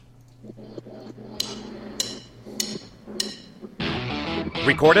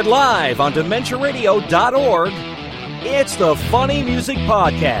Recorded live on DementiaRadio.org, it's the Funny Music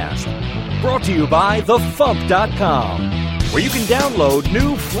Podcast. Brought to you by FuMP.com, where you can download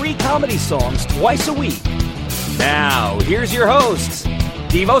new free comedy songs twice a week. Now, here's your hosts,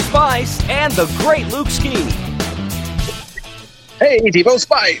 Devo Spice and the great Luke Ski. Hey, Devo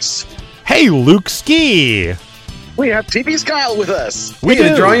Spice. Hey, Luke Ski. We have TV's Kyle with us.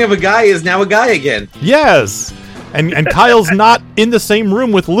 The drawing of a guy is now a guy again. Yes. And Kyle's not in the same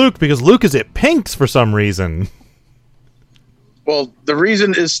room with Luke because Luke is at Pink's for some reason. Well, the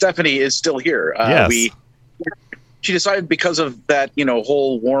reason is Stephanie is still here. Yes. She decided because of that,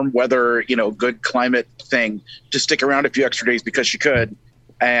 whole warm weather, good climate thing to stick around a few extra days because she could.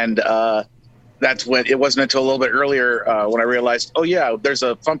 And that's when it wasn't until a little bit earlier when I realized, oh, yeah, there's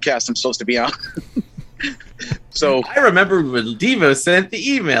a FuMPcast I'm supposed to be on. So I remember when Devo sent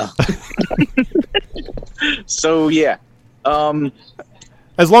the email. So, yeah. As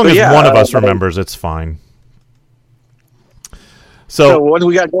long as one of us remembers, it's fine. So what do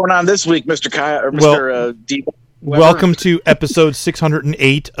we got going on this week, Mr. Kyle or Mr. Devo? Welcome to episode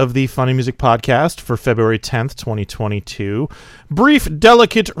 608 of the Funny Music Podcast for February 10th, 2022. Brief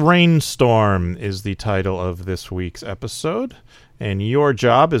Delicate Rainstorm is the title of this week's episode, and your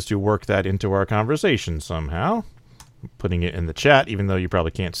job is to work that into our conversation somehow. I'm putting it in the chat, even though you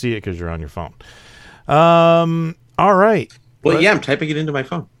probably can't see it because you're on your phone. All right. Well, yeah, I'm typing it into my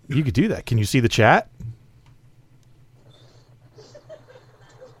phone. You could do that. Can you see the chat?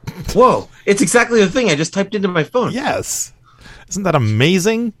 Whoa, it's exactly the thing I just typed into my phone. Yes. Isn't that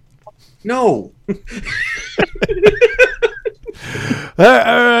amazing? No. All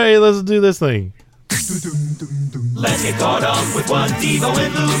right, let's do this thing. Let's get caught up with what Devo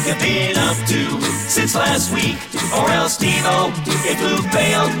and Luke have been up to since last week. Or else Devo, if Luke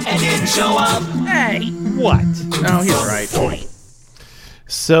bailed and didn't show up. Hey, what? No, he's right.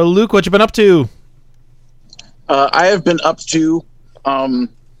 So, Luke, what you been up to? I have been up to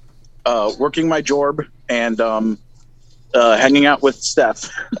working my job and hanging out with Steph.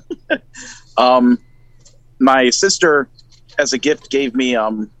 My sister, as a gift, gave me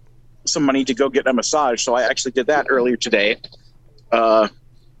some money to go get a massage, so I actually did that earlier today at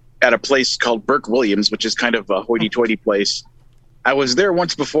a place called Burke Williams, which is kind of a hoity-toity place. I was there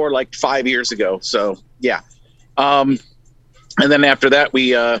once before, like 5 years ago, so yeah. And then after that,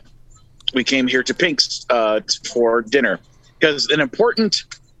 we came here to Pink's for dinner, because an important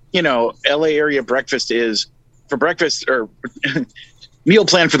LA area breakfast is for breakfast or meal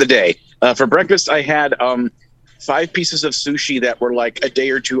plan for the day. For breakfast, I had 5 pieces of sushi that were like a day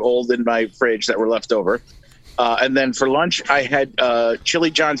or two old in my fridge that were left over. And then for lunch, I had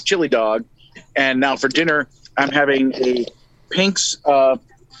Chili John's chili dog. And now for dinner, I'm having a Pink's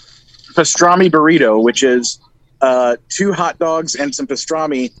pastrami burrito, which is 2 hot dogs and some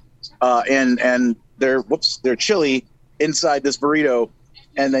pastrami and their chili inside this burrito.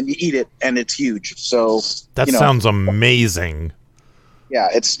 And then you eat it, and it's huge. So that sounds amazing. Yeah,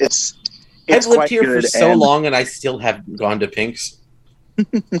 it's I've lived here good, for so long, and I still haven't gone to Pink's.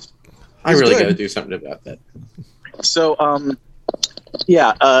 I really got to do something about that. So,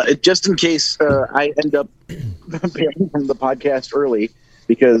 just in case I end up appearing from the podcast early,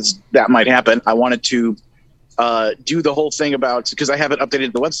 because that might happen, I wanted to do the whole thing about, because I haven't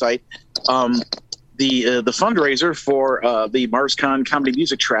updated the website, the fundraiser for the MarsCon comedy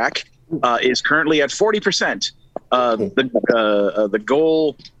music track is currently at 40%. The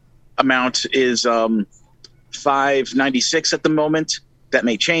goal amount is $596 at the moment. That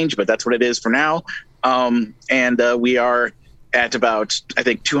may change, but that's what it is for now. And we are at about, I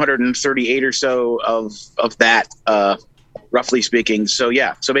think, 238 or so of that, roughly speaking. So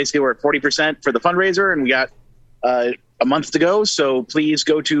yeah, so basically we're at 40% for the fundraiser, and we got a month to go. So please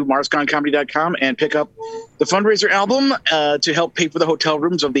go to MarsConComedy.com and pick up the fundraiser album to help pay for the hotel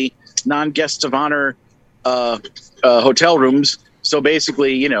rooms of the non-guests of honor hotel rooms. So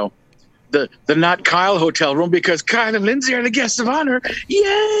basically, the not Kyle hotel room, because Kyle and Lindsay are the guests of honor.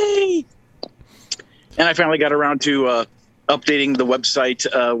 Yay! And I finally got around to updating the website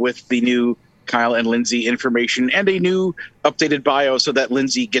with the new Kyle and Lindsay information and a new updated bio so that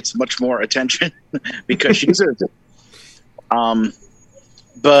Lindsay gets much more attention because she deserves it.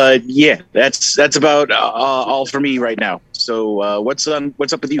 But yeah, that's about all for me right now. So what's up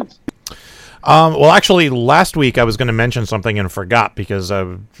with you? Well, actually, last week I was going to mention something and forgot because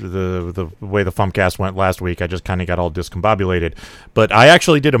the way the FuMPcast went last week, I just kind of got all discombobulated. But I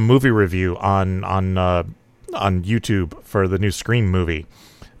actually did a movie review on YouTube for the new Scream movie.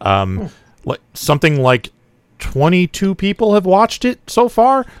 Something like 22 people have watched it so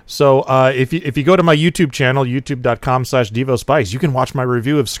far. So if you go to my YouTube channel, youtube.com/DevoSpice, you can watch my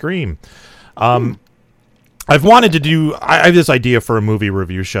review of Scream. I've wanted to do. I have this idea for a movie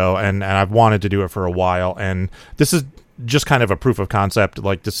review show, and I've wanted to do it for a while. And this is just kind of a proof of concept,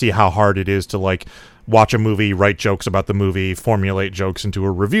 like to see how hard it is to like watch a movie, write jokes about the movie, formulate jokes into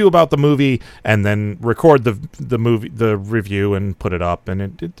a review about the movie, and then record the review and put it up.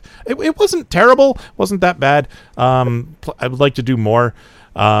 And it wasn't terrible, wasn't that bad. I would like to do more.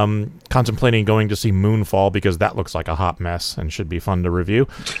 Contemplating going to see Moonfall because that looks like a hot mess and should be fun to review.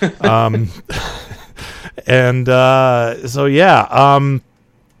 And so yeah.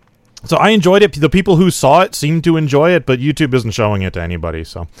 So I enjoyed it. The people who saw it seemed to enjoy it, but YouTube isn't showing it to anybody.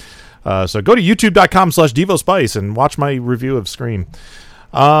 So so go to youtube.com/DevoSpice and watch my review of Scream.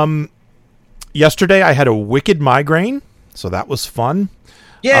 Yesterday I had a wicked migraine, so that was fun.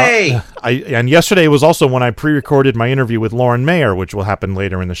 Yay! And yesterday was also when I pre-recorded my interview with Lauren Mayer, which will happen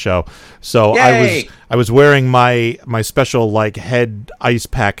later in the show. So Yay! I was wearing my special like head ice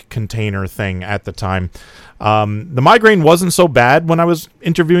pack container thing at the time. The migraine wasn't so bad when I was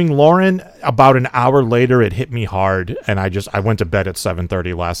interviewing Lauren. About an hour later, it hit me hard, and I went to bed at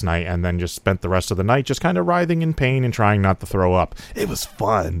 7:30 last night, and then just spent the rest of the night just kind of writhing in pain and trying not to throw up. It was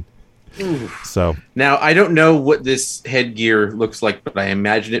fun. Ooh. So now I don't know what this headgear looks like, but I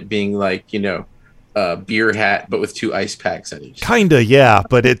imagine it being like, a beer hat, but with 2 ice packs on each. kinda, yeah,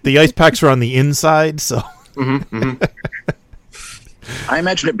 but the ice packs are on the inside, so. I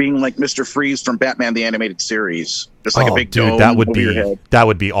imagine it being like Mr. Freeze from Batman the Animated Series, just like a big dome that would over your head. that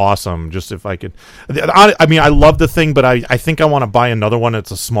would be awesome. Just if I could, I mean, I love the thing, but I think I want to buy another one.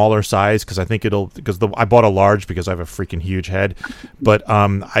 It's a smaller size because I think I bought a large because I have a freaking huge head. But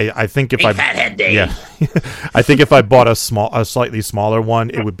I think if Big fat head day. yeah, I think if I bought a slightly smaller one,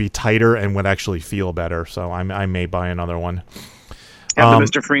 it would be tighter and would actually feel better. So I may buy another one. Have the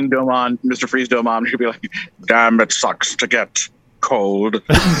Mr. Freeze dome on. She'd be like, "Damn, it sucks to get cold."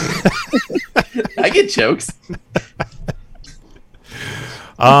 I get jokes.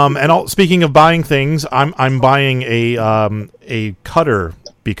 Speaking of buying things, I'm buying a cutter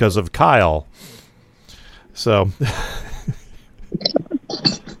because of Kyle. So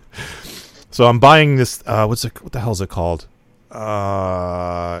so I'm buying this. What the hell is it called?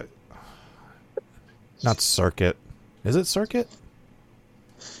 Not Circuit. Is it Circuit?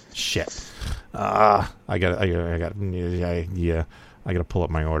 Shit. I gotta pull up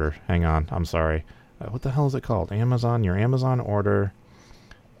my order. Hang on. I'm sorry. What the hell is it called? Amazon. Your Amazon order.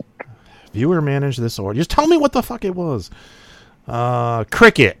 Viewer manage this order. Just tell me what the fuck it was.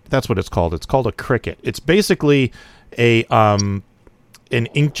 Cricut. That's what it's called. It's called a Cricut. It's basically an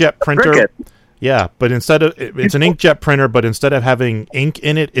inkjet printer. Cricut. Yeah, but it's an inkjet printer, but instead of having ink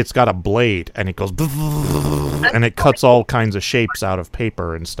in it, it's got a blade, and it goes and it cuts all kinds of shapes out of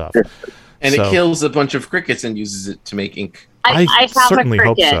paper and stuff. And it kills a bunch of crickets and uses it to make ink. I have certainly a Cricut.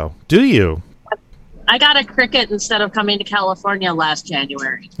 hope so. Do you? I got a Cricut instead of coming to California last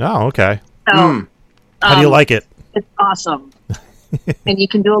January. Oh, okay. So, How do you like it? It's awesome. And you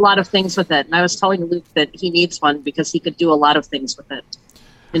can do a lot of things with it. And I was telling Luke that he needs one because he could do a lot of things with it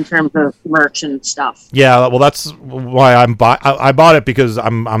in terms of merch and stuff. Yeah, well, that's why I bought it, because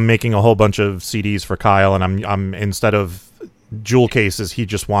I'm making a whole bunch of CDs for Kyle, and I'm instead of jewel cases, he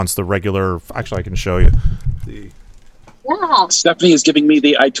just wants the regular. Actually, I can show you. Yeah. Stephanie is giving me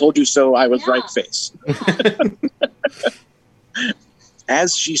the "I told you so, I was right" face.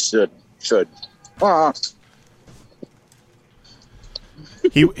 As she should.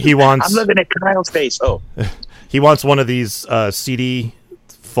 He wants. I'm looking at Kyle's face. Oh, he wants one of these CD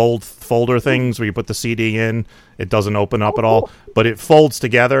folder things where you put the CD in. It doesn't open up at all, but it folds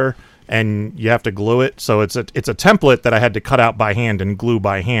together, and you have to glue it. So it's a template that I had to cut out by hand and glue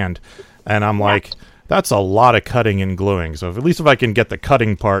by hand, and I'm like, that's a lot of cutting and gluing. So at least if I can get the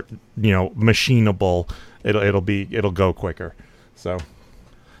cutting part, machinable, it'll go quicker. So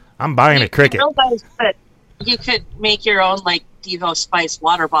I'm buying a Cricut. You could make your own Devo Spice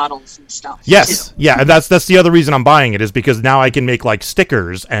water bottles and stuff. Yes, too. yeah, and that's the other reason I'm buying it, is because now I can make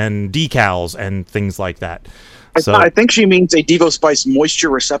stickers and decals and things like that. So I think she means a Devo Spice moisture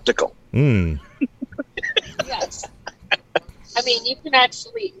receptacle. Yes. I mean, you can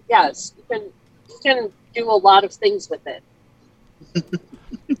actually, you can do a lot of things with it.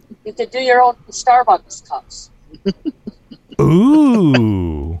 You could do your own Starbucks cups.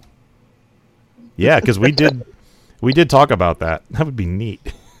 Ooh. Yeah, because we did talk about that. That would be neat.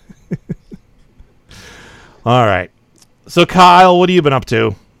 All right. So, Kyle, what have you been up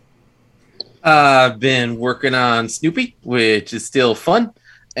to? I've been working on Snoopy, which is still fun,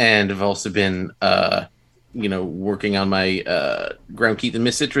 and I've also been working on my Ground Keith and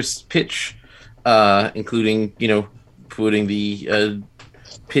Miss Citrus pitch, including, putting the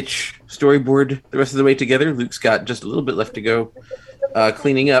pitch storyboard the rest of the way together. Luke's got just a little bit left to go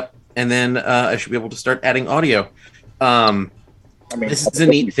cleaning up, and then I should be able to start adding audio. This is a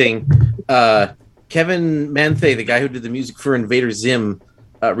neat thing. Kevin Manthe, the guy who did the music for Invader Zim,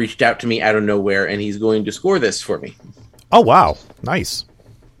 reached out to me out of nowhere, and he's going to score this for me. Oh, wow. Nice.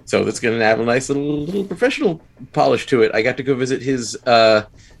 So that's going to have a nice little professional polish to it. I got to go visit his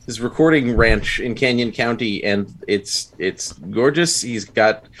recording ranch in Canyon County, and it's gorgeous. He's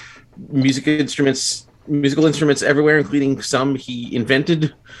got musical instruments everywhere, including some he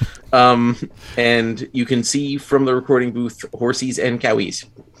invented. And you can see from the recording booth horsies and cowies.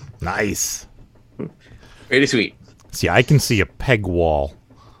 Nice. Very sweet. See, I can see a peg wall.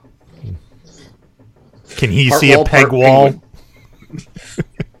 Can he see a peg wall?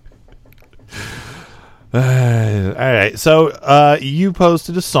 All right. So you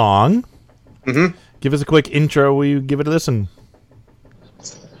posted a song. Mm-hmm. Give us a quick intro. Will you give it a listen?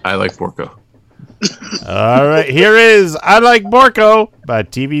 I Like Borko. All right. Here is I Like Borko by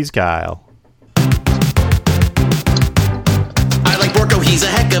TV's Kyle. I like Borko, he's a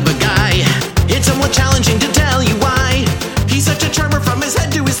heck of a guy. It's somewhat challenging to tell you why. He's such a charmer from his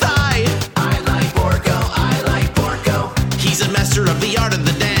head to his thigh. I like Borko, I like Borko. He's a master of the art of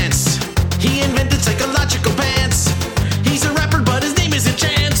the dance. He invented psychological pants. He's a rapper, but his name isn't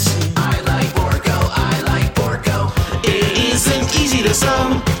Chance. I like Borko, I like Borko. It isn't easy to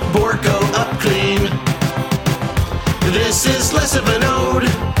sum Borko up clean. This is less of an ode,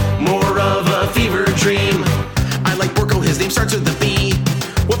 more of a fever dream. I like Borko, his name starts with a B.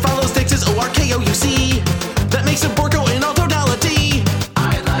 What follows next is O-R-K-O-U-C. That makes him Borko in all totality.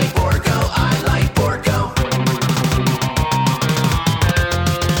 I like Borko, I like Borko.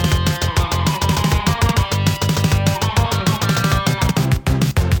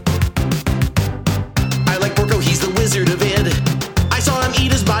 I like Borko, he's the wizard of id. I saw him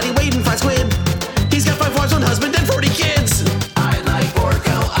eat his body weight in fried squid. He's got 5 wives, 1 husband, and 40 kids. I like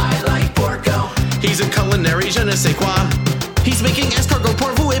Borko, I like Borko. He's a culinary je ne sais quoi. He's making escargot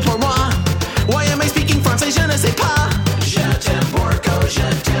pour vous et pour moi. Why am I speaking Francais? Je ne sais pas. Je t'aime Borko, je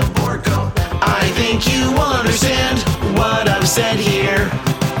t'aime Borko. I think you will understand what I've said here.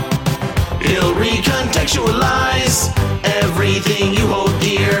 He'll recontextualize everything you hold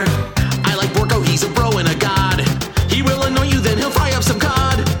dear. I like Borko, he's a bro and a god. He will annoy you, then he'll fry up some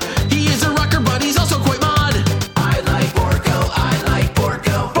cod. He is a rocker, but he's also quite mod. I like Borko, I like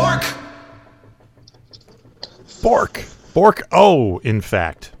Borko. Bork! Bork-o, in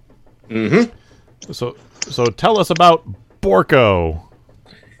fact. Mm-hmm. So tell us about Borko.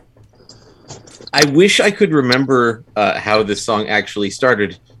 I wish I could remember how this song actually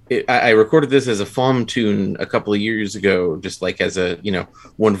started. I recorded this as a FuMP tune a couple of years ago, just like as a,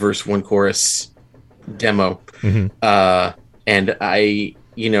 1 verse, 1 chorus demo. Mm-hmm. And I,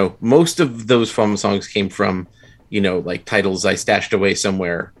 most of those FuMP songs came from, like titles I stashed away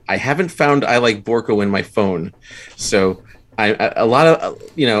somewhere. I haven't found I Like Borko in my phone. So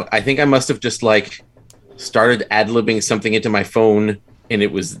I think I must have just like started ad-libbing something into my phone, and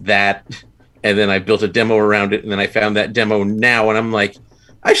it was that. And then I built a demo around it, and then I found that demo now, and I'm like,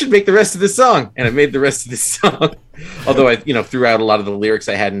 I should make the rest of this song. And I made the rest of this song. Although I, threw out a lot of the lyrics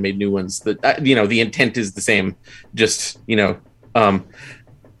I had and made new ones. That the intent is the same. Just,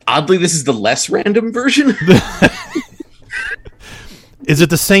 oddly, this is the less random version. Is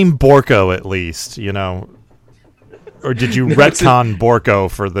it the same Borko, at least, Or did you retcon Borko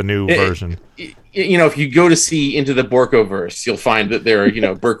for the new version? If you go to see into the Borko verse, you'll find that there are,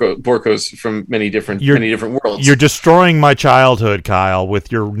 Borkos from many different worlds. You're destroying my childhood, Kyle,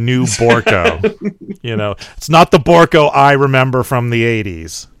 with your new Borko. It's not the Borko I remember from the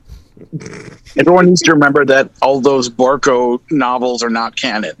 80s. Everyone needs to remember that all those Borko novels are not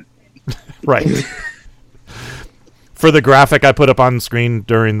canon. Right. For the graphic I put up on screen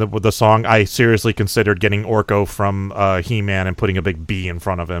during the song, I seriously considered getting Orko from He-Man and putting a big B in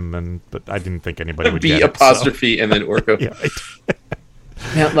front of him, but I didn't think anybody would get it. B apostrophe and then Orko. Yeah.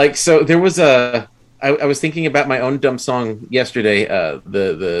 Now, so there was I was thinking about my own dumb song yesterday.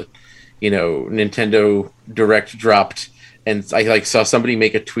 The Nintendo Direct dropped, and I saw somebody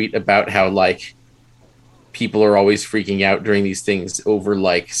make a tweet about how people are always freaking out during these things over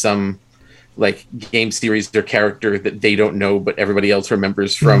some game series or character that they don't know but everybody else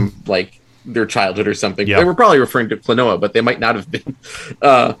remembers from their childhood or something. Yeah. They were probably referring to Klonoa, but they might not have been.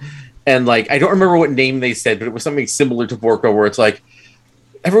 And I don't remember what name they said, but it was something similar to Borko, where it's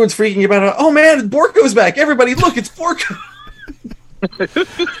everyone's freaking about, oh man, Borko's back, everybody look, it's Borko.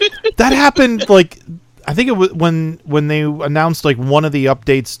 That happened I think it was when they announced like one of the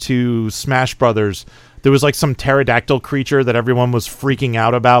updates to Smash Brothers. There was like some pterodactyl creature that everyone was freaking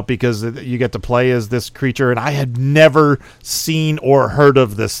out about because you get to play as this creature, and I had never seen or heard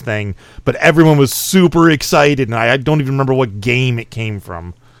of this thing, but everyone was super excited, and I don't even remember what game it came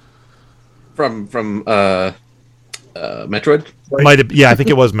from. From Metroid? Might have, yeah, I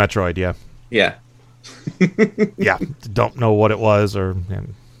think it was Metroid, yeah. Yeah. Yeah, don't know what it was or...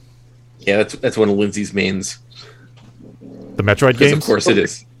 Yeah, that's one of Lindsay's mains. The Metroid games? Of course it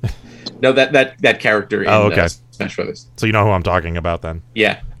is. No, that character in Smash Brothers. So you know who I'm talking about then?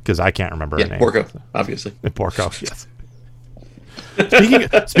 Yeah. Because I can't remember her name. Borko, obviously. Borko, yes.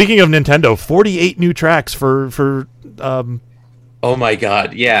 Speaking of Nintendo, 48 new tracks for oh my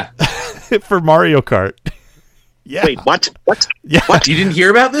god, yeah. for Mario Kart. Yeah. Wait, what? Yeah. What? You didn't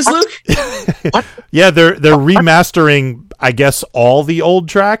hear about this, Luke? What? Yeah, they're remastering, I guess, all the old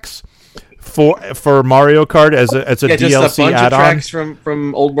tracks for Mario Kart as a DLC just a bunch add-on. of tracks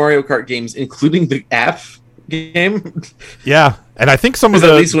from old Mario Kart games, including the app game. Yeah, and I think some of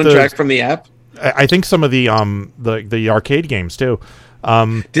at least one track from the app. I think some of the arcade games too.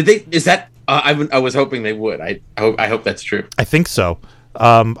 Did they? Is that? I was hoping they would. I hope that's true. I think so.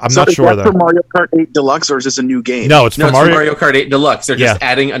 I'm So not is sure that though. for Mario Kart 8 Deluxe, or is this a new game? No, it's for It's Mario. for Mario Kart 8 Deluxe. They're just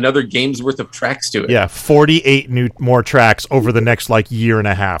adding another game's worth of tracks to it. Yeah, 48 more tracks over the next year and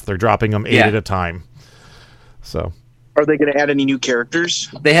a half. They're dropping them 8 at a time. So, are they going to add any new characters?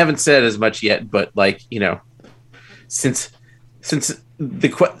 They haven't said as much yet, but since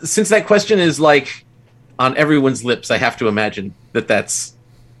that question is on everyone's lips, I have to imagine that's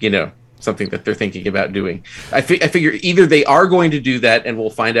something that they're thinking about doing. I figure either they are going to do that and we'll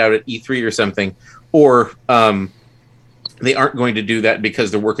find out at E3 or something, or they aren't going to do that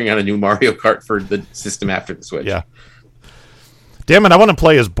because they're working on a new Mario Kart for the system after the Switch. Yeah. Damn it, I want to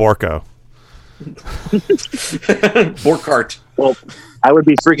play as Borko. Borkart. Well, I would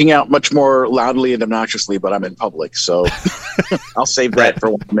be freaking out much more loudly and obnoxiously, but I'm in public, so I'll save that for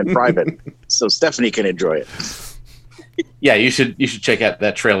when I'm in private, so Stephanie can enjoy it. Yeah, you should check out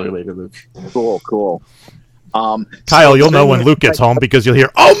that trailer later, Luke. Cool. Kyle, you'll know when Luke gets home because you'll hear,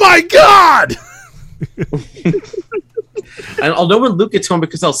 "Oh my god!" And I'll know when Luke gets home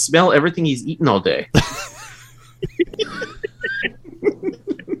because I'll smell everything he's eaten all day.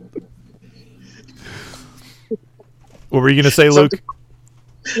 What were you going to say, Luke?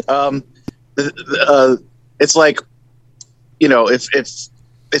 It's like,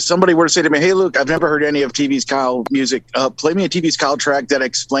 if somebody were to say to me, "Hey, Luke, I've never heard any of TV's Kyle music. Play me a TV's Kyle track that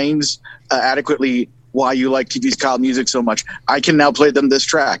explains adequately why you like TV's Kyle music so much," I can now play them this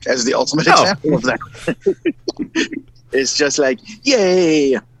track as the ultimate example of that. It's just like,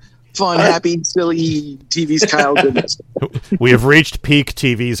 yay, fun, happy, silly TV's Kyle goodness. We have reached peak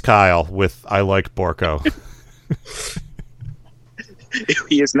TV's Kyle with "I Like Borko."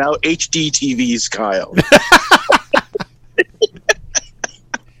 He is now HD TV's Kyle.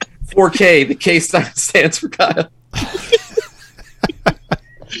 4K, the K stands for Kyle.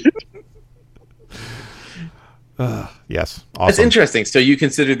 Yes, awesome. That's interesting. So you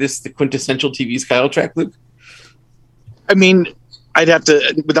consider this the quintessential TV's Kyle track, Luke? I mean, I'd have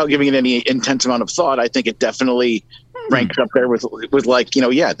to, without giving it any intense amount of thought, I think it definitely ranks up there with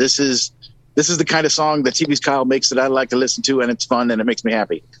this is the kind of song that TV's Kyle makes that I like to listen to, and it's fun and it makes me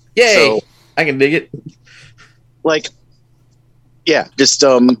happy. Yay! So, I can dig it.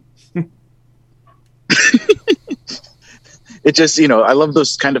 It just, I love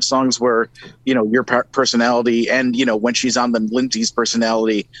those kind of songs where, your personality and, when she's on them, Lindsay's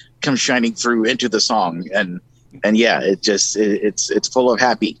personality comes shining through into the song. And yeah, it's full of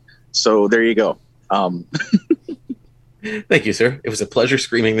happy. So there you go. Thank you, sir. It was a pleasure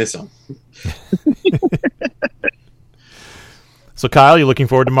screaming this song. So, Kyle, you looking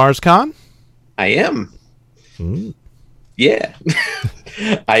forward to MarsCon? I am. Mm. Yeah.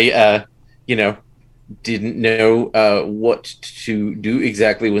 I, didn't know what to do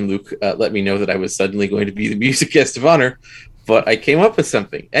exactly when Luke let me know that I was suddenly going to be the music guest of honor, but I came up with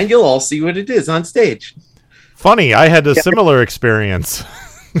something, and you'll all see what it is on stage. Funny, I had a similar experience.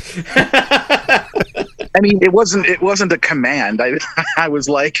 I mean, it wasn't a command. I was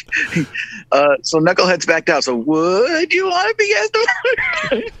like, so Knucklehead's backed out. So would you want to be guest of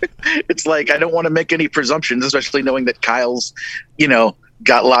honor? It's like, I don't want to make any presumptions, especially knowing that Kyle's,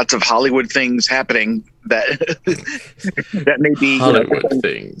 got lots of Hollywood things happening that may be Hollywood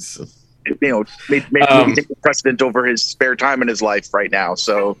things. Maybe take the precedent over his spare time in his life right now.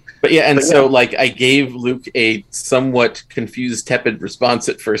 So, I gave Luke a somewhat confused, tepid response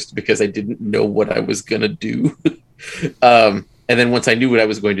at first because I didn't know what I was gonna do, and And then once I knew what I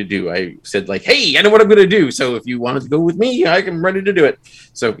was going to do, I said like, "Hey, I know what I'm going to do. So if you wanted to go with me, I'm ready to do it."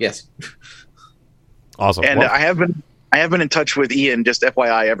 So yes. Awesome. And I have been in touch with Ian, just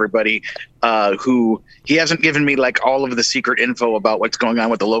FYI, everybody, who he hasn't given me like all of the secret info about what's going on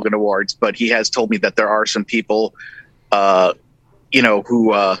with the Logan Awards, but he has told me that there are some people, who,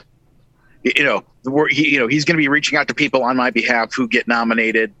 he's going to be reaching out to people on my behalf who get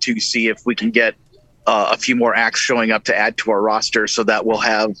nominated to see if we can get a few more acts showing up to add to our roster, so that we'll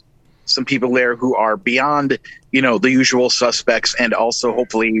have some people there who are beyond, the usual suspects, and also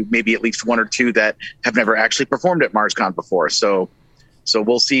hopefully maybe at least one or two that have never actually performed at MarsCon before. So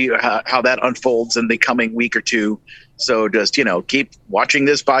we'll see how that unfolds in the coming week or two. So just, keep watching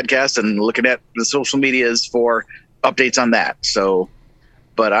this podcast and looking at the social medias for updates on that. So,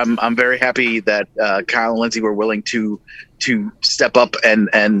 but I'm very happy that Kyle and Lindsay were willing to step up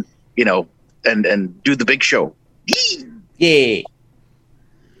and do the big show. Yeah.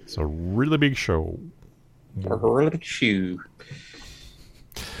 It's a really big show. A really big shoe.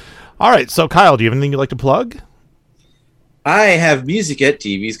 All right, so Kyle, do you have anything you'd like to plug? I have music at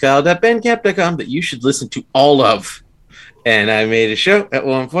tvskyle.bandcamp.com that you should listen to all of. And I made a show at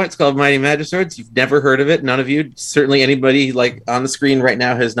one point. It's called Mighty Magiswords. You've never heard of it. None of you. Certainly anybody like on the screen right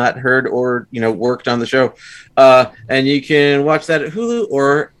now has not heard or, worked on the show. And you can watch that at Hulu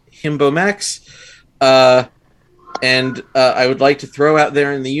or Himbo Max. And I would like to throw out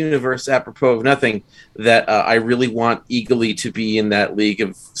there in the universe, apropos of nothing, that I really want Eagly to be in that League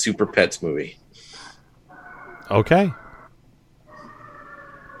of Super Pets movie. Okay.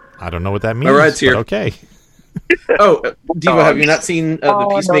 I don't know what that means. All right, here. Okay. Oh, Devo, have you not seen the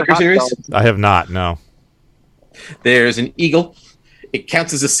Peacemaker series? I have not, no. There's an eagle. It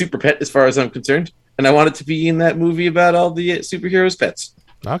counts as a super pet as far as I'm concerned. And I want it to be in that movie about all the superheroes' pets.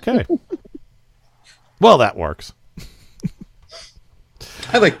 Okay. Well, that works.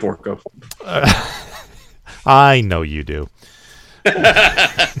 I like Borko. I know you do.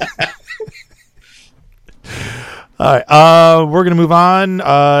 All right, we're gonna move on.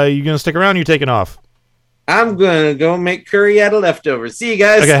 You gonna stick around? Or you taking off? I'm gonna go make curry out of leftovers. See you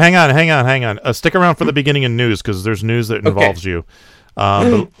guys. Okay, hang on. Stick around for the beginning of news because there's news that involves you.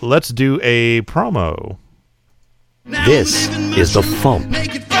 But let's do a promo. This is the FuMP.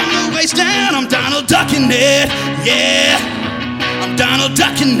 Naked from the waist down, I'm Donald Ducking it, yeah. I'm Donald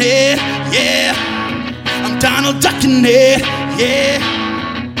Ducking it, yeah. I'm Donald Ducking it, yeah.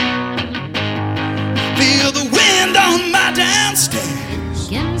 Feel the wind on my downstairs.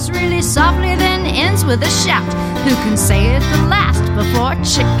 Begins really softly, then ends with a shout. Who can say it the last before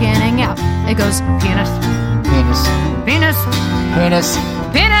chickening out? It goes penis, penis, penis, penis,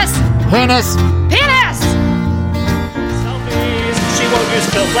 penis, penis, penis. Selfies, she won't use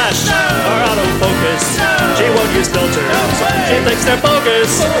still flash or autofocus. She won't use filters. She thinks they're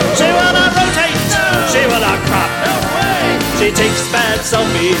bogus. She will not rotate. She will not crop. She takes bad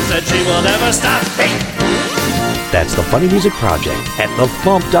selfies and she will never stop. That's the Funny Music Project at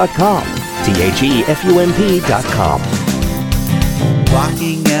thefump.com. THEFUMP.com.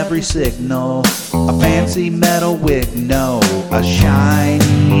 Blocking every signal, a fancy metal wig, no, a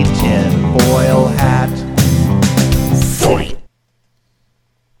shiny tin foil hat.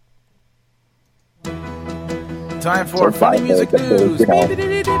 Time for Funny Music News. Something.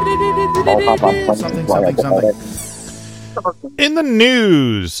 In the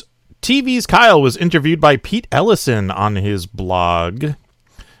news, TV's Kyle was interviewed by Pete Ellison on his blog.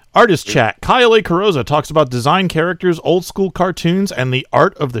 Artist Chat, Kyle A. Carosa talks about design characters, old school cartoons, and the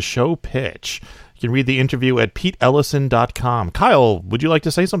art of the show pitch. You can read the interview at PeteEllison.com. Kyle, would you like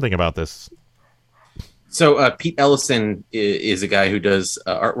to say something about this? So Pete Ellison is a guy who does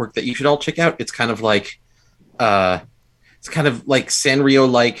artwork that you should all check out. It's kind of like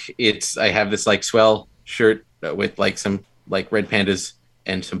Sanrio-like. I have this like swell shirt with like some like red pandas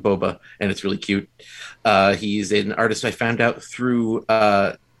and some boba, and it's really cute. He's an artist I found out through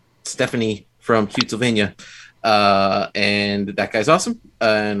Stephanie from Cute Sylvania, and that guy's awesome,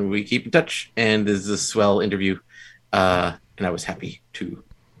 and we keep in touch, and this is a swell interview, and I was happy to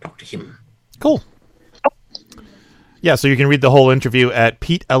talk to him. Cool. Yeah, so you can read the whole interview at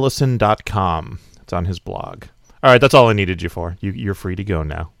PeteEllison.com. It's on his blog. All right, that's all I needed you for. You're free to go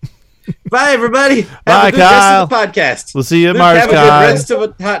now. Bye, everybody. Bye, have a good Kyle. rest of the podcast. We'll see you at Luke, MarsCon. have a good rest of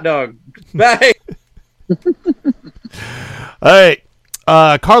a hot dog. Bye. All right.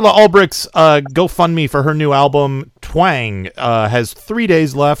 Carla Ulbrich's GoFundMe for her new album, Twang, has 3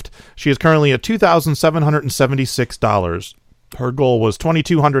 days left. She is currently at $2,776. Her goal was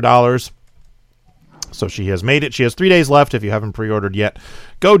 $2,200. So she has made it. She has 3 days left. If you haven't pre-ordered yet,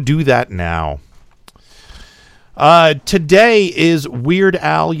 go do that now. Today is Weird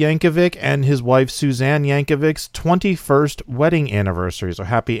Al Yankovic and his wife Suzanne Yankovic's 21st wedding anniversary. So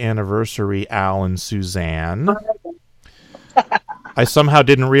happy anniversary, Al and Suzanne. I somehow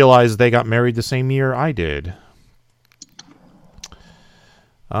didn't realize they got married the same year I did.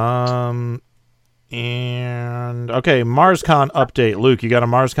 And okay, MarsCon update. Luke, you got a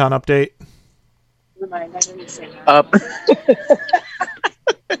MarsCon update? Remind, I didn't say that.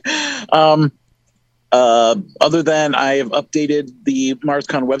 Other than I have updated the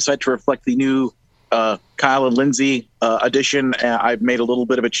MarsCon website to reflect the new Kyle and Lindsay edition, I've made a little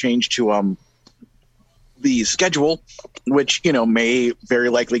bit of a change to the schedule, which may very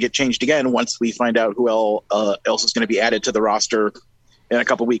likely get changed again once we find out who else is going to be added to the roster in a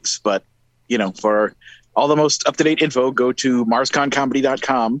couple weeks. But for all the most up-to-date info, go to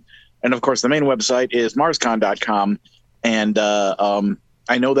marsconcomedy.com, and of course the main website is marscon.com. And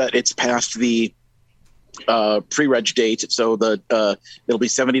I know that it's past the pre-reg date, so it'll be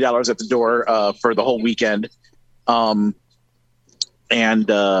 $70 at the door for the whole weekend. And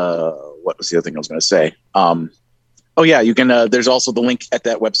what was the other thing I was going to say? Oh yeah, you can. There's also the link at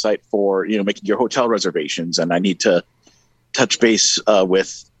that website for making your hotel reservations. And I need to touch base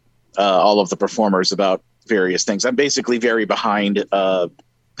with all of the performers about various things. I'm basically very behind on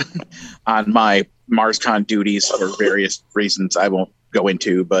my MarsCon duties for various reasons I won't go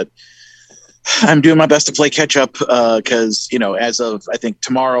into, but I'm doing my best to play catch up because as of I think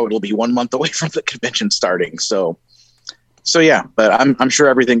tomorrow it'll be 1 month away from the convention starting. So yeah, but I'm sure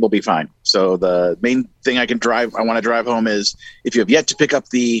everything will be fine. So the main thing I want to drive home is if you have yet to pick up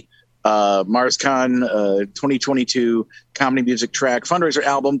the MarsCon 2022 comedy music track fundraiser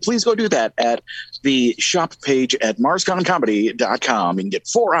album, please go do that at the shop page at marsconcomedy.com. You can get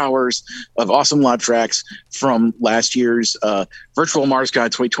 4 hours of awesome live tracks from last year's virtual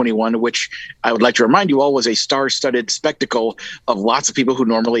MarsCon 2021, which I would like to remind you all was a star-studded spectacle of lots of people who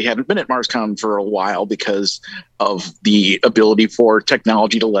normally haven't been at MarsCon for a while because of the ability for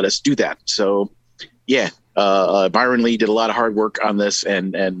technology to let us do that. So yeah, Byron Lee did a lot of hard work on this,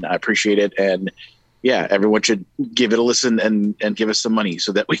 and I appreciate it. And yeah, everyone should give it a listen and give us some money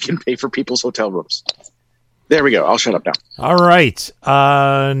so that we can pay for people's hotel rooms. There we go. I'll shut up now. All right.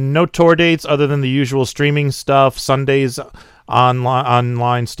 No tour dates other than the usual streaming stuff. Sundays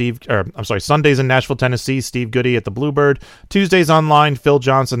online, Sundays in Nashville, Tennessee, Steve Goody at the Bluebird. Tuesdays online, Phil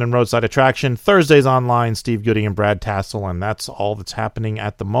Johnson and Roadside Attraction. Thursdays online, Steve Goody and Brad Tassel, and that's all that's happening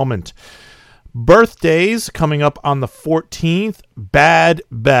at the moment. Birthdays coming up on the 14th. Bad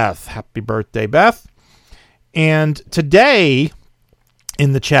Beth. Happy birthday, Beth. And today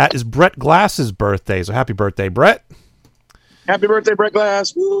in the chat is Brett Glass's birthday. So happy birthday, Brett. Happy birthday, Brett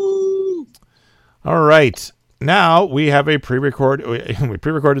Glass. Woo! All right. Now we have a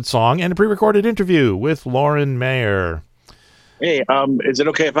pre-recorded song and a pre-recorded interview with Lauren Mayer. Hey, is it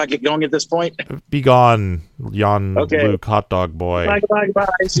okay if I get going at this point? Be gone, Jan Okay. Luke hot dog boy. Bye.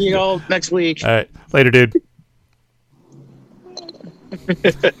 See you all next week. All right. Later, dude.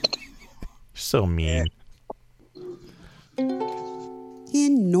 So mean.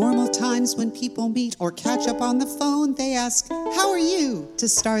 In normal times when people meet or catch up on the phone, they ask, "How are you?" to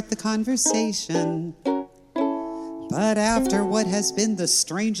start the conversation. But after what has been the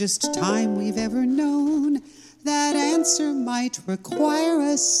strangest time we've ever known, that answer might require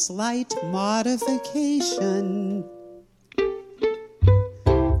a slight modification.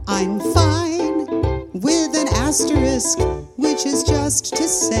 I'm fine with an asterisk, which is just to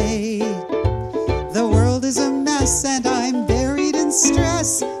say the world is a mess and I'm buried in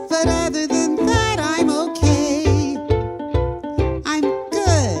stress, but other than that I'm okay. I'm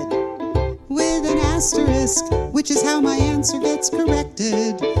good with an asterisk, which is how my answer gets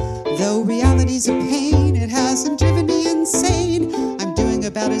corrected. Though reality's a pain, it hasn't driven me insane. I'm doing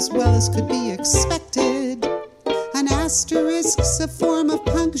about as well as could be expected. An asterisk's a form of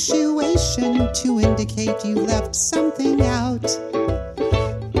punctuation to indicate you left something out.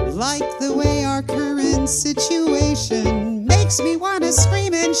 Like the way our current situation makes me want to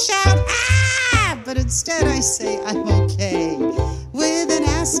scream and shout, "Ah!" But instead I say I'm okay. With an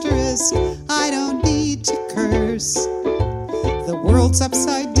asterisk, I don't need to curse. The world's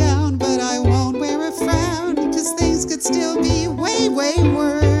upside down, but I won't wear a frown, because things could still be way, way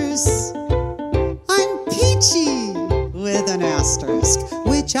worse. I'm peachy with an asterisk,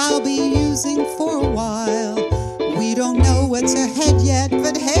 which I'll be using for a while. We don't know what's ahead yet,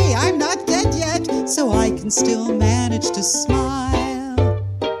 but hey, I'm not dead yet, so I can still manage to smile.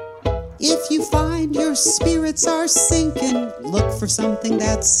 If you find your spirits are sinking, look for something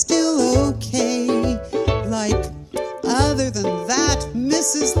that's still okay. Like, other than that,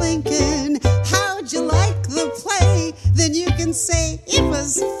 Mrs. Lincoln, how'd you like the play, then you can say it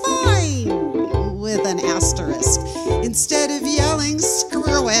was fine with an asterisk. Instead of yelling,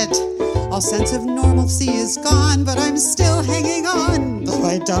 screw it, all sense of normalcy is gone, but I'm still hanging on, though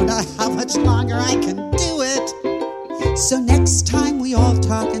I don't know how much longer I can do it. So next time we all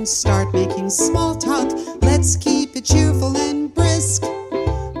talk and start making small talk, let's keep it cheerful and brisk.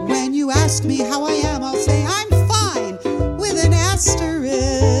 When you ask me how I am, I'll say I'm fine with an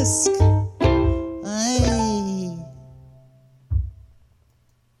asterisk. Ay.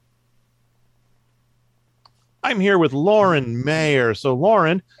 I'm here with Lauren Mayer. So,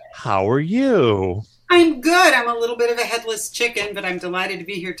 Lauren, how are you? I'm good. I'm a little bit of a headless chicken, but I'm delighted to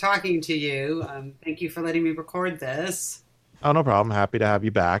be here talking to you. Thank you for letting me record this. Oh, no problem. Happy to have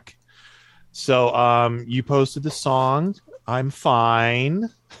you back. So, you posted the song, I'm Fine.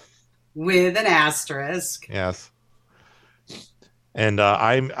 With an asterisk. Yes. And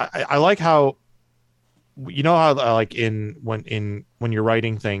I like how, you know how like when you're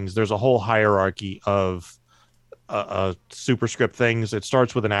writing things, there's a whole hierarchy of superscript things. It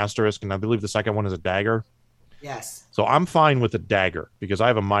starts with an asterisk, and I believe the second one is a dagger. Yes. So I'm fine with a dagger because I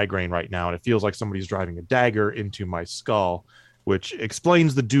have a migraine right now, and it feels like somebody's driving a dagger into my skull, which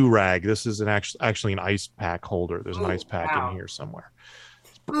explains the do-rag. This is actually an ice pack holder. There's an ice pack in here somewhere.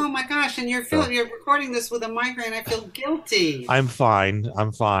 Oh my gosh! And you're recording this with a migraine. I feel guilty. I'm fine.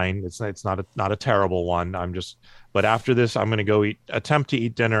 It's not a terrible one. But after this, I'm going to attempt to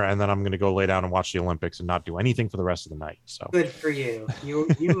eat dinner, and then I'm going to go lay down and watch the Olympics and not do anything for the rest of the night. So good for you. You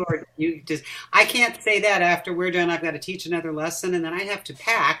just. I can't say that after we're done. I've got to teach another lesson, and then I have to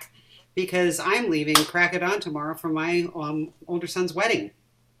pack because I'm leaving Crack It On tomorrow for my older son's wedding.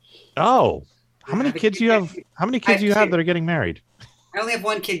 Oh, how many kids do you have? How many kids do you have that are getting married? I only have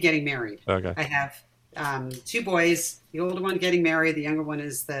one kid getting married. Okay. I have two boys. The older one getting married. The younger one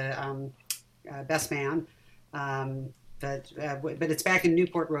is the best man. But it's back in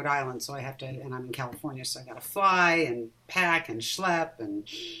Newport, Rhode Island, so I have to, and I'm in California, so I got to fly and pack and schlep and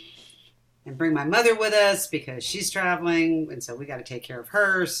bring my mother with us because she's traveling, and so we got to take care of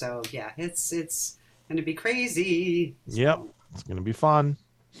her. So yeah, it's going to be crazy. Yep, it's going to be fun.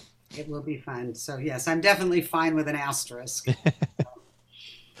 It will be fun. So yes, I'm definitely fine with an asterisk.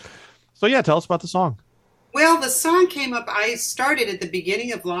 So yeah, tell us about the song. Well, the song came up. I started at the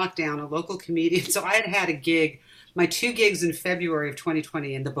beginning of lockdown, a local comedian. So I had a gig. My two gigs in February of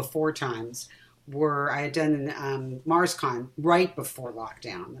 2020 in the before times were I had done MarsCon right before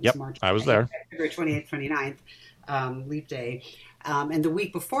lockdown. Yep, I was there. February 28th, 29th, Leap Day. And the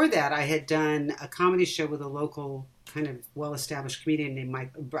week before that, I had done a comedy show with a local kind of well-established comedian named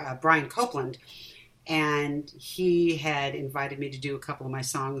Brian Copeland. And he had invited me to do a couple of my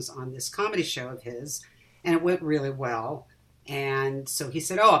songs on this comedy show of his. And it went really well. And so he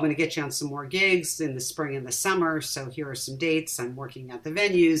said, I'm going to get you on some more gigs in the spring and the summer. So here are some dates. I'm working at the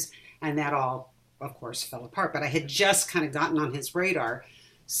venues. And that all, of course, fell apart. But I had just kind of gotten on his radar.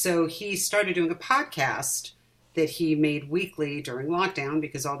 So he started doing a podcast that he made weekly during lockdown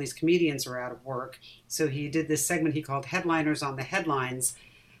because all these comedians are out of work. So he did this segment he called Headliners on the Headlines.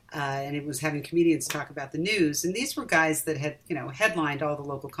 And it was having comedians talk about the news. And these were guys that had, headlined all the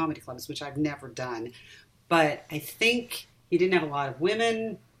local comedy clubs, which I've never done. But I think he didn't have a lot of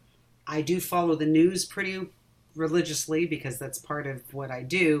women. I do follow the news pretty religiously because that's part of what I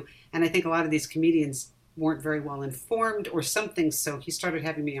do. And I think a lot of these comedians weren't very well informed or something. So he started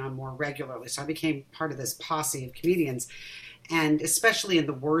having me on more regularly. So I became part of this posse of comedians. And especially in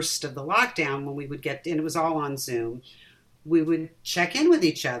the worst of the lockdown, when we would get, and it was all on Zoom, we would check in with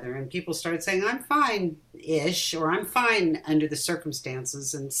each other and people started saying, I'm fine-ish, or I'm fine under the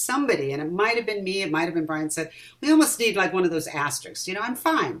circumstances. And somebody, and it might have been me, it might have been Brian, said, we almost need like one of those asterisks. I'm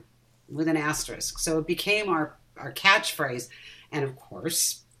fine with an asterisk. So it became our catchphrase. And of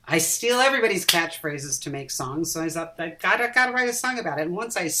course, I steal everybody's catchphrases to make songs. So I thought, I gotta write a song about it. And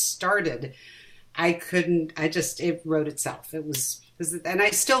once I started, it wrote itself. And I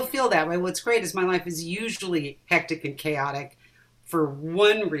still feel that way. What's great is my life is usually hectic and chaotic for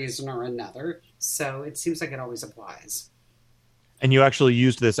one reason or another. So it seems like it always applies. And you actually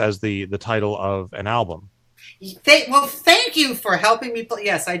used this as the title of an album. Thank you for helping me.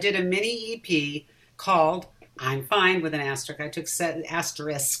 Yes, I did a mini EP called I'm Fine with an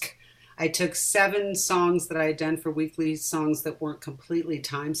Asterisk. I took 7 songs that I had done for weekly songs that weren't completely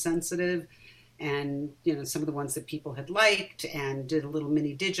time sensitive. And, some of the ones that people had liked and did a little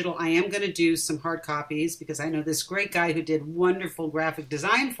mini digital. I am going to do some hard copies because I know this great guy who did wonderful graphic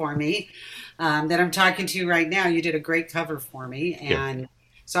design for me that I'm talking to right now. You did a great cover for me. And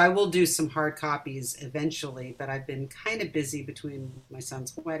So I will do some hard copies eventually, but I've been kind of busy between my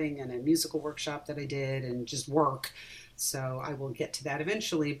son's wedding and a musical workshop that I did and just work. So I will get to that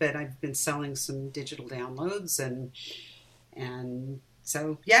eventually, but I've been selling some digital downloads and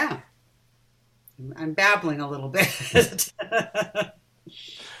so, yeah, I'm babbling a little bit.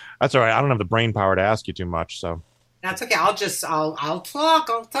 That's all right. I don't have the brain power to ask you too much, so. That's okay. I'll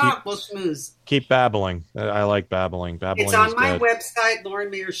talk. We'll schmooze. Keep babbling. I like babbling. Babbling It's on is my good. website,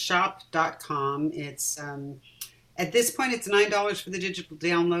 laurenmayershop.com. It's, at this point, it's $9 for the digital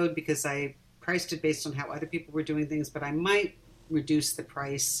download because I priced it based on how other people were doing things, but I might reduce the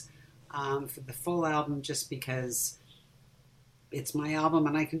price for the full album just because it's my album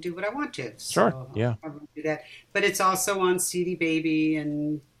and I can do what I want to. Sure. So Yeah. I will do that. But it's also on CD Baby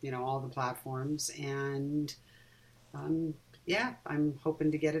and, all the platforms. And yeah, I'm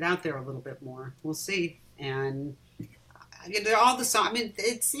hoping to get it out there a little bit more. We'll see. And they're all the songs. I mean,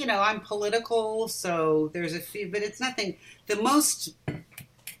 it's, I'm political, so there's a few, but it's nothing. The most,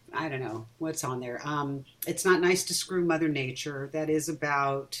 I don't know what's on there. It's Not Nice to Screw Mother Nature. That is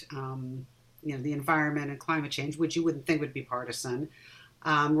about, the environment and climate change, which you wouldn't think would be partisan.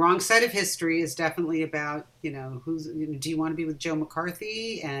 Wrong Side of History is definitely about, do you want to be with Joe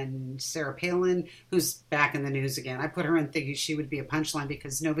McCarthy and Sarah Palin, who's back in the news again. I put her in thinking she would be a punchline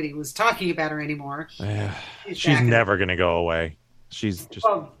because nobody was talking about her anymore. She's never going to go away. She's just...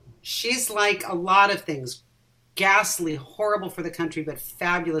 Well, she's like a lot of things. Ghastly, horrible for the country, but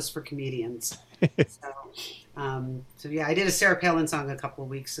fabulous for comedians. So yeah, I did a Sarah Palin song a couple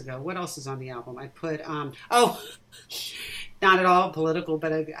of weeks ago. What else is on the album? I put, not at all political,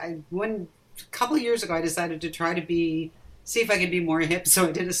 but a couple of years ago, I decided to try to see if I could be more hip. So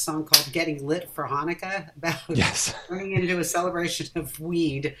I did a song called Getting Lit for Hanukkah about turning into a celebration of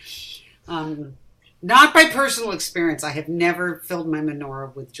weed. Not by personal experience. I have never filled my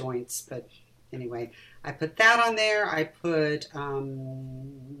menorah with joints, but anyway, I put that on there. I put,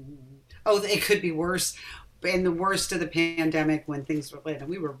 It Could Be Worse. In the worst of the pandemic when things were lit,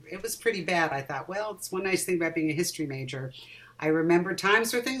 and it was pretty bad. I thought, well, it's one nice thing about being a history major. I remember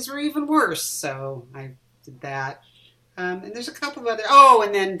times where things were even worse, so I did that. And there's a couple of other,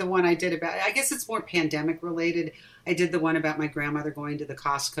 and then the one I did about, I guess it's more pandemic related. I did the one about my grandmother going to the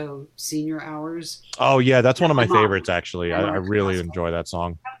Costco senior hours. Oh yeah, that's one of my favorites actually. I really enjoy that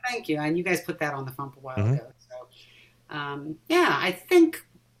song. Oh, thank you. And you guys put that on the FuMP a while ago. So, yeah, I think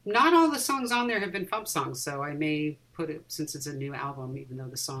not all the songs on there have been FuMP songs, so I may put it, since it's a new album, even though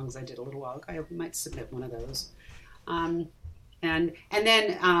the songs I did a little while ago, I might submit one of those. And then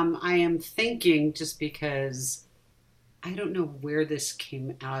I am thinking, just because I don't know where this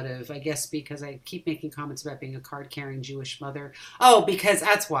came out of, I guess because I keep making comments about being a card-carrying Jewish mother. Oh, because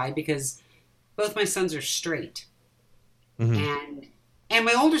both my sons are straight. Mm-hmm. And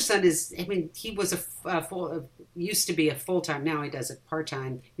my older son he was used to be a full-time, now he does it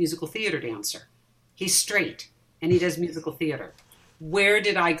part-time, musical theater dancer. He's straight, and he does musical theater. Where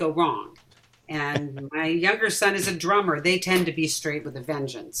did I go wrong? And my younger son is a drummer. They tend to be straight with a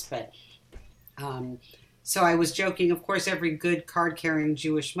vengeance. But so I was joking, of course, every good card-carrying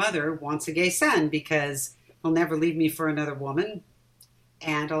Jewish mother wants a gay son because he'll never leave me for another woman,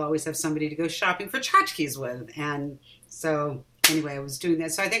 and I'll always have somebody to go shopping for tchotchkes with. And so... Anyway, I was doing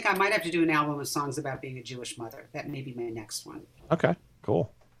that. So I think I might have to do an album of songs about being a Jewish mother. That may be my next one. Okay,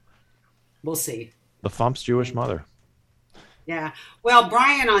 cool. We'll see. The FuMP's Jewish mother. Yeah. Well,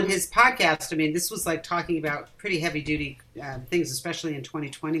 Brian on his podcast, this was like talking about pretty heavy duty things, especially in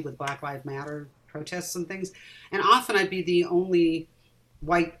 2020 with Black Lives Matter protests and things. And often I'd be the only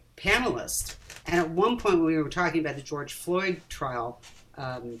white panelist. And at one point when we were talking about the George Floyd trial,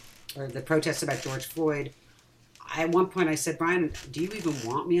 or the protests about George Floyd, at one point I said, Brian, do you even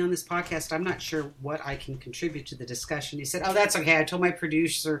want me on this podcast? I'm not sure what I can contribute to the discussion. He said, oh, that's okay. I told my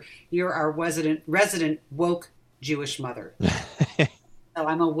producer, you're our resident woke Jewish mother. So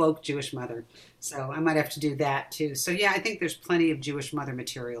I'm a woke Jewish mother. So I might have to do that too. So yeah, I think there's plenty of Jewish mother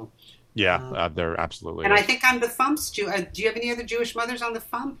material. Yeah, there absolutely and is. I think I'm the FuMP's do you have any other Jewish mothers on the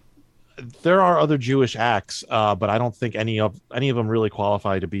FuMP? There are other Jewish acts, but I don't think any of them really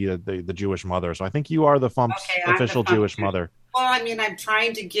qualify to be the Jewish mother. So I think you are the FuMP's official Jewish mother. Well, I'm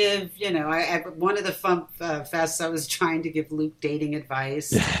trying to give, at one of the FuMP fests, I was trying to give Luke dating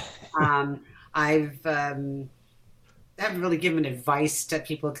advice. I haven't really given advice to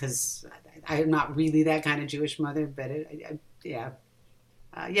people because I'm not really that kind of Jewish mother, but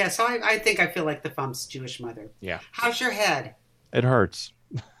so I think I feel like the FuMP's Jewish mother. Yeah. How's your head? It hurts.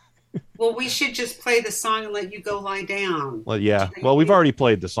 Well, we should just play the song and let you go lie down. Well, yeah. Well, we've already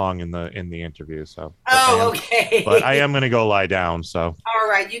played the song in the interview, so. Okay. But I am going to go lie down, so. All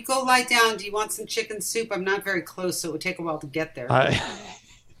right, you go lie down. Do you want some chicken soup? I'm not very close, so it would take a while to get there.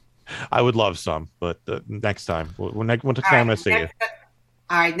 I would love some, but next time. Next time I see you.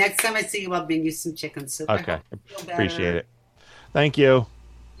 All right, next time I see you, I'll bring you some chicken soup. Okay, appreciate it. Thank you.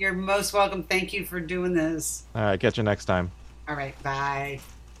 You're most welcome. Thank you for doing this. All right, catch you next time. All right, bye.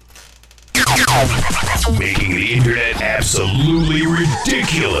 Making the internet absolutely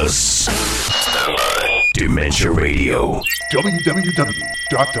ridiculous. Dementia Radio.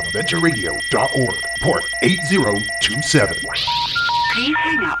 www.dementiaradio.org. Port 8027. Please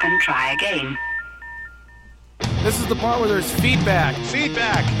hang up and try again. This is the part where there's feedback.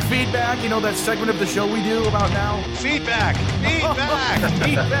 Feedback. You know that segment of the show we do about now? Feedback.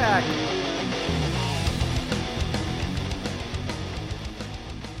 Feedback.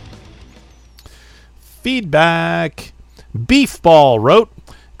 Feedback. Beefball wrote,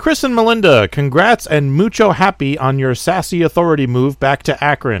 Chris and Melinda, congrats and mucho happy on your sassy authority move back to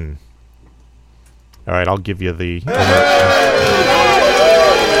Akron. All right, I'll give you the...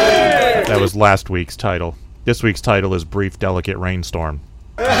 That was last week's title. This week's title is Brief Delicate Rainstorm.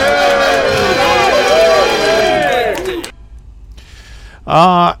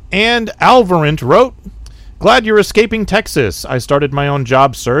 And Alvarant wrote, glad you're escaping Texas. I started my own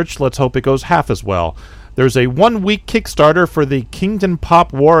job search. Let's hope it goes half as well. There's a 1-week Kickstarter for the Kingdom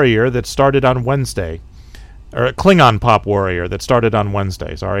Pop Warrior that started on Wednesday. Or Klingon Pop Warrior that started on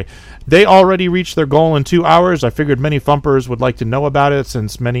Wednesday, sorry. They already reached their goal in 2 hours. I figured many Fumpers would like to know about it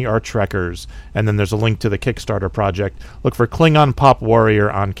since many are Trekkers. And then there's a link to the Kickstarter project. Look for Klingon Pop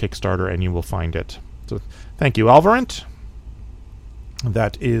Warrior on Kickstarter and you will find it. So thank you, Alvarant.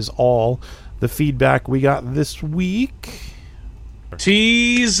 That is all the feedback we got this week.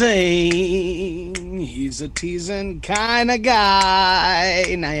 Teasing. He's a teasing kind of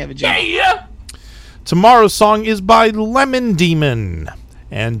guy. Now you have a job. Yeah. Tomorrow's song is by Lemon Demon.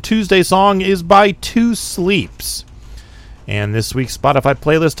 And Tuesday's song is by Two Sleeps. And this week's Spotify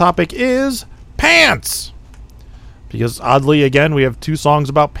playlist topic is pants. Because oddly, again, we have 2 songs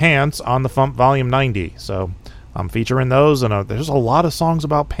about pants on the FuMP Volume 90. So I'm featuring those. And there's a lot of songs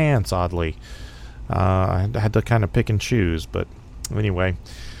about pants, oddly. I had to kind of pick and choose. But anyway.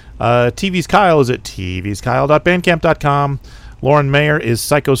 TV's Kyle is at tvskyle.bandcamp.com. Lauren Mayer is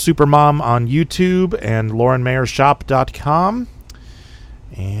Psycho Supermom on YouTube and LaurenMayerShop.com.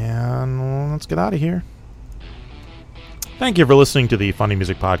 And let's get out of here. Thank you for listening to the Funny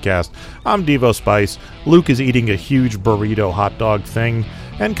Music Podcast. I'm Devo Spice. Luke is eating a huge burrito hot dog thing.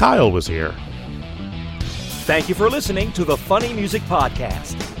 And Kyle was here. Thank you for listening to the Funny Music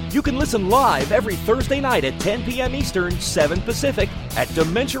Podcast. You can listen live every Thursday night at 10 p.m. Eastern, 7 Pacific at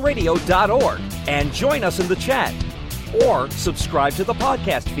DementiaRadio.org. And join us in the chat. Or subscribe to the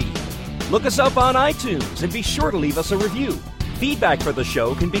podcast feed. Look us up on iTunes and be sure to leave us a review. Feedback for the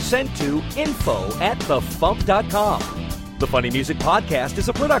show can be sent to info@thefump.com. The Funny Music Podcast is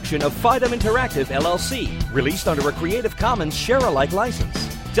a production of Fidem Interactive, LLC, released under a Creative Commons share-alike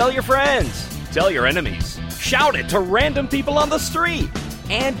license. Tell your friends, tell your enemies, shout it to random people on the street,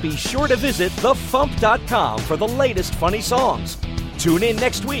 and be sure to visit thefump.com for the latest funny songs. Tune in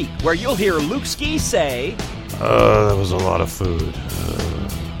next week where you'll hear Luke Ski say... that was a lot of food.